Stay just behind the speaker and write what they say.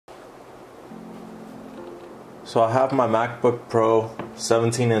So I have my MacBook Pro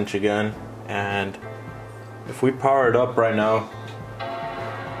 17-inch again, and if we power it up right now,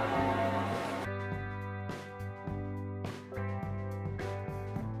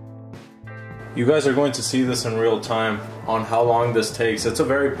 you guys are going to see this in real time on how long this takes. It's a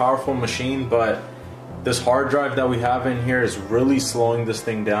very powerful machine, but this hard drive that we have in here is really slowing this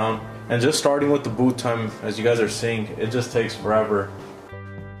thing down. And just starting with the boot time, as you guys are seeing, it just takes forever.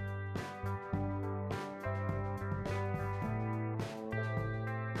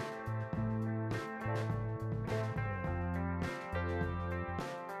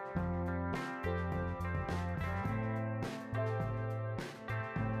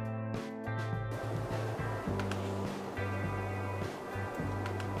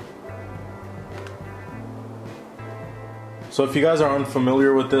 So if you guys are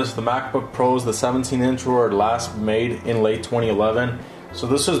unfamiliar with this, the MacBook Pros, the 17-inch were last made in late 2011. So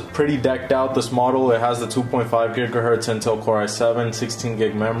this is pretty decked out, this model. It has the 2.5 gigahertz Intel Core i7, 16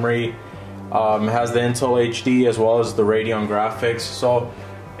 gig memory. It has the Intel HD as well as the Radeon graphics. So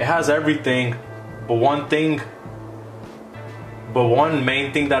it has everything, but one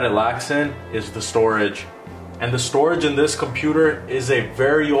main thing that it lacks in is the storage. And the storage in this computer is a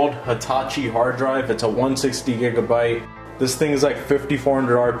very old Hitachi hard drive. It's a 160 gigabyte. This thing is like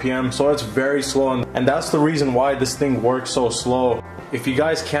 5400 RPM, so it's very slow, and that's the reason why this thing works so slow. If you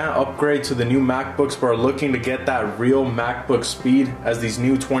guys can't upgrade to the new MacBooks but are looking to get that real MacBook speed as these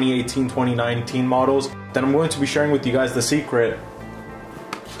new 2018, 2019 models, then I'm going to be sharing with you guys the secret.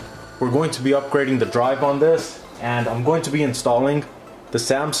 We're going to be upgrading the drive on this, and I'm going to be installing the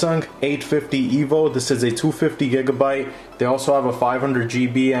Samsung 850 EVO. This is a 250 gigabyte. They also have a 500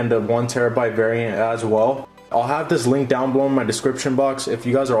 GB and a 1 terabyte variant as well. I'll have this link down below in my description box if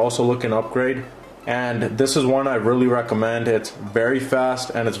you guys are also looking to upgrade. And this is one I really recommend. It's very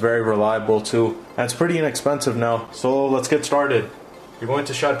fast and it's very reliable too. And it's pretty inexpensive now. So let's get started. You're going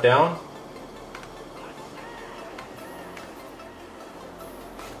to shut down.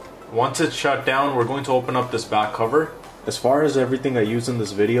 Once it's shut down, we're going to open up this back cover. As far as everything I use in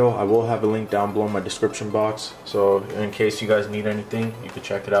this video, I will have a link down below in my description box. So in case you guys need anything, you can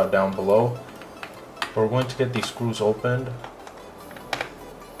check it out down below. We're going to get these screws opened.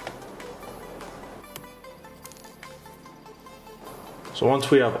 So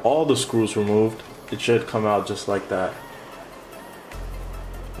once we have all the screws removed, it should come out just like that.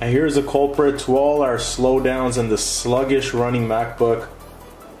 And here's the culprit to all our slowdowns and the sluggish running MacBook,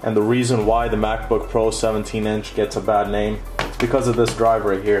 and the reason why the MacBook Pro 17-inch gets a bad name. It's because of this drive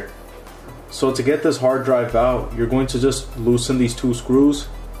right here. So to get this hard drive out, you're going to just loosen these two screws,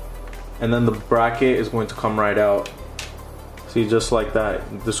 and then the bracket is going to come right out. See, just like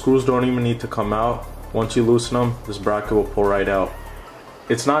that. The screws don't even need to come out. Once you loosen them, this bracket will pull right out.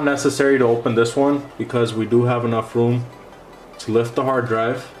 It's not necessary to open this one because we do have enough room to lift the hard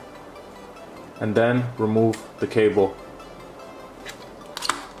drive and then remove the cable.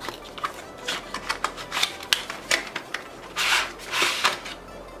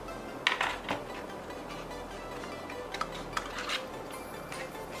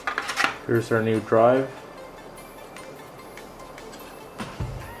 Here's our new drive.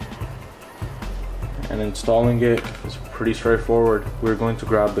 And installing it is pretty straightforward. We're going to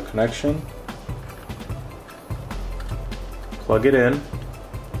grab the connection, plug it in,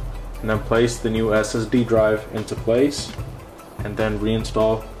 and then place the new SSD drive into place, and then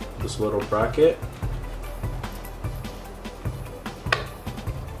reinstall this little bracket.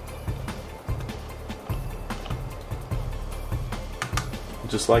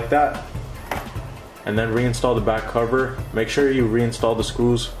 Just like that. And then reinstall the back cover. Make sure you reinstall the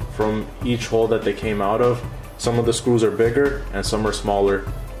screws from each hole that they came out of. Some of the screws are bigger and some are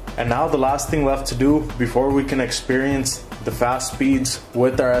smaller. And now the last thing left to do before we can experience the fast speeds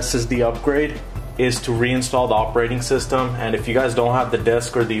with our SSD upgrade is to reinstall the operating system. And if you guys don't have the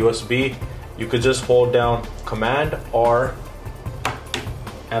disk or the USB, you could just hold down Command R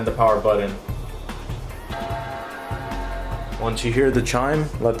and the power button. Once you hear the chime,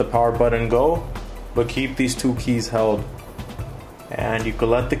 let the power button go, but keep these two keys held. And you can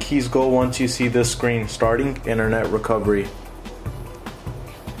let the keys go once you see this screen starting internet recovery.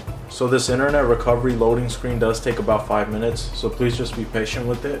 So this internet recovery loading screen does take about 5 minutes, so please just be patient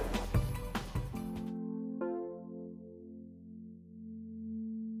with it.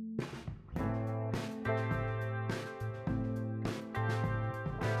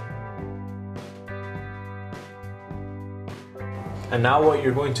 And now what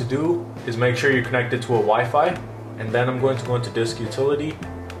you're going to do is make sure you're connected to a Wi-Fi, and then I'm going to go into disk utility,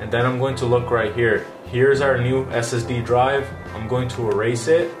 and then I'm going to look right here. Here's our new SSD drive. I'm going to erase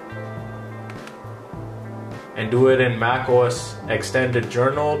it. and do it in macOS Extended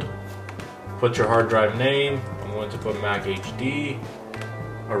Journaled. Put your hard drive name. I'm going to put Mac HD.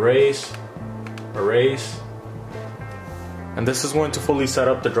 Erase. Erase. And this is going to fully set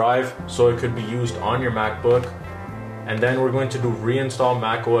up the drive so it could be used on your MacBook. And then we're going to do reinstall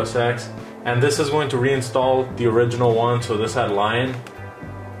Mac OS X. And this is going to reinstall the original one, so this had Lion.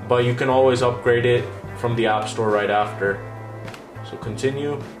 But you can always upgrade it from the App Store right after. So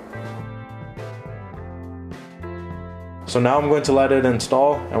continue. So now I'm going to let it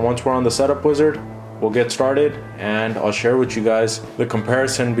install, and once we're on the setup wizard, we'll get started and I'll share with you guys the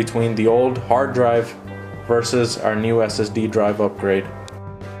comparison between the old hard drive versus our new SSD drive upgrade.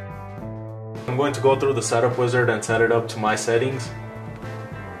 I'm going to go through the setup wizard and set it up to my settings.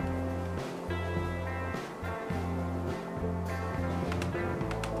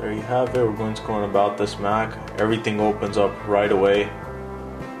 There you have it. We're going to go on about this Mac. Everything opens up right away.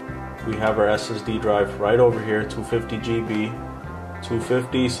 We have our SSD drive right over here, 250 GB,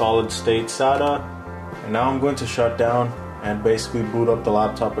 250 solid state SATA. And now I'm going to shut down and basically boot up the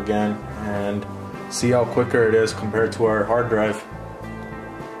laptop again and see how quicker it is compared to our hard drive.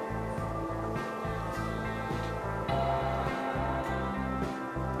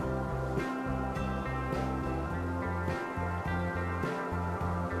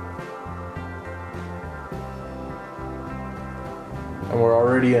 And we're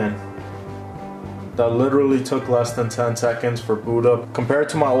already in. That literally took less than 10 seconds for boot up compared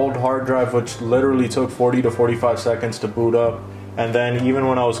to my old hard drive, which literally took 40 to 45 seconds to boot up. And then even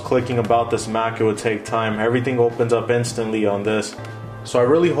when I was clicking about this Mac, it would take time. Everything opens up instantly on this. So I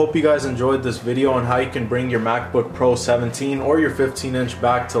really hope you guys enjoyed this video on how you can bring your MacBook Pro 17 or your 15-inch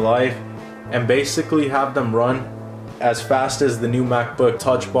back to life and basically have them run as fast as the new MacBook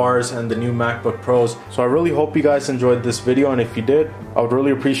Touch Bars and the new MacBook Pros. So I really hope you guys enjoyed this video, and if you did, I would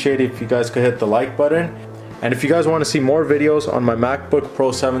really appreciate it if you guys could hit the like button. And if you guys want to see more videos on my MacBook Pro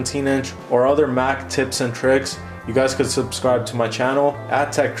 17-inch or other Mac tips and tricks, you guys could subscribe to my channel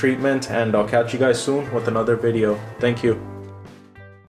at Tech Treatment, and I'll catch you guys soon with another video. Thank you.